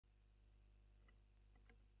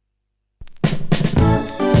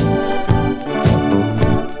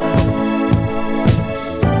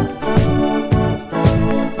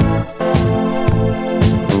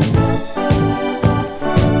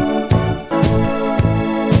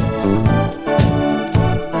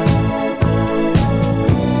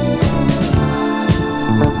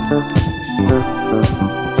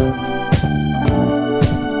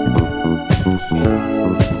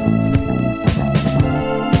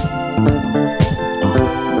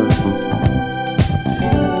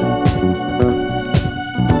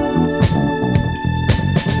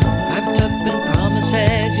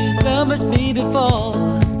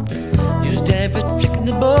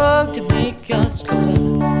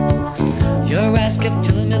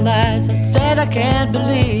I can't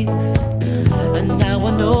believe. And now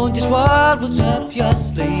I know just what was up your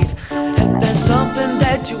sleeve. If there's something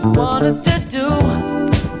that you wanted to do,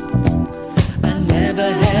 I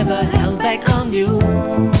never ever held back on you.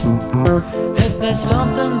 If there's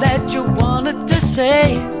something that you wanted to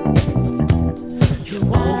say, you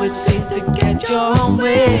always seem to get your own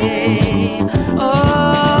way.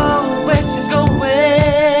 Oh, where she's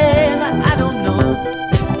going, I don't know.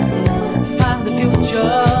 Find the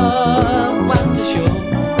future, what's to show?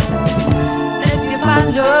 If you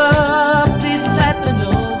find her, please let me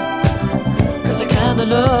know, 'cause I kinda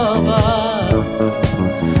love her.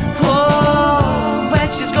 Oh, where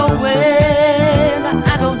she's going,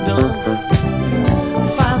 I don't know.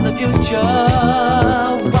 Find the future,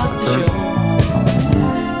 what's to show?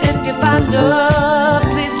 If you find her,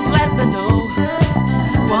 please let me know.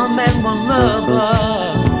 One man, one lover.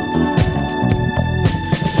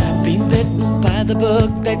 Been bitten by the bug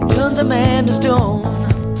that turns a man to stone.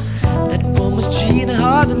 That woman's cheating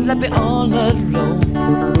hard and left me all alone.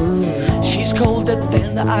 She's colder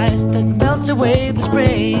than the ice that melts away the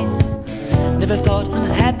spring. Never thought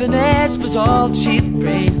unhappiness was all she'd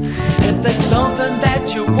bring. If there's something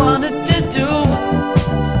that you wanted to do,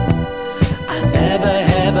 I never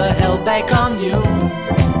ever held back on you.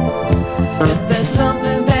 If there's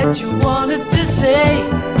something that you wanted to say,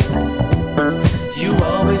 you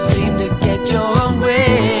always seem to get your own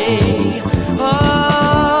way.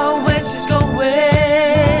 Oh, where she's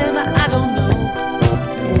going, I don't know.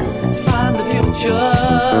 Find the future,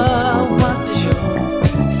 wants to show.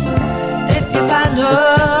 If you find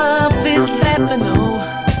her, please let me know,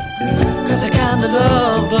 'cause I kinda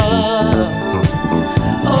love her.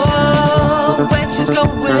 Oh, where she's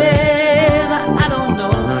going, I don't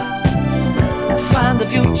know. Find the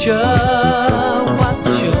future, what's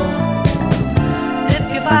to show? If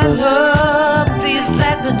you find her, please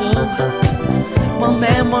let me know. One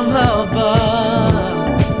man, one lover.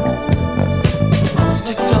 All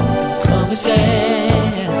sticked up in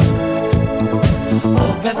promises,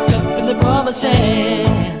 all wrapped up in the promises.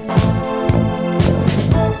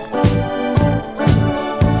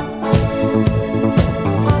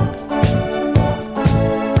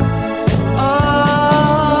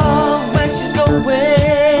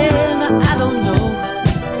 I don't know.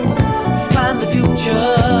 Find the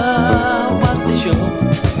future, what's to show?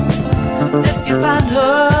 If you find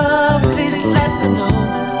her, please let me know,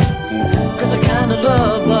 'cause I kinda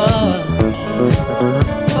love her.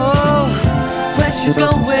 Oh, where she's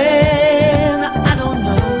going, I don't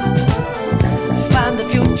know. Find the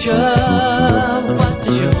future,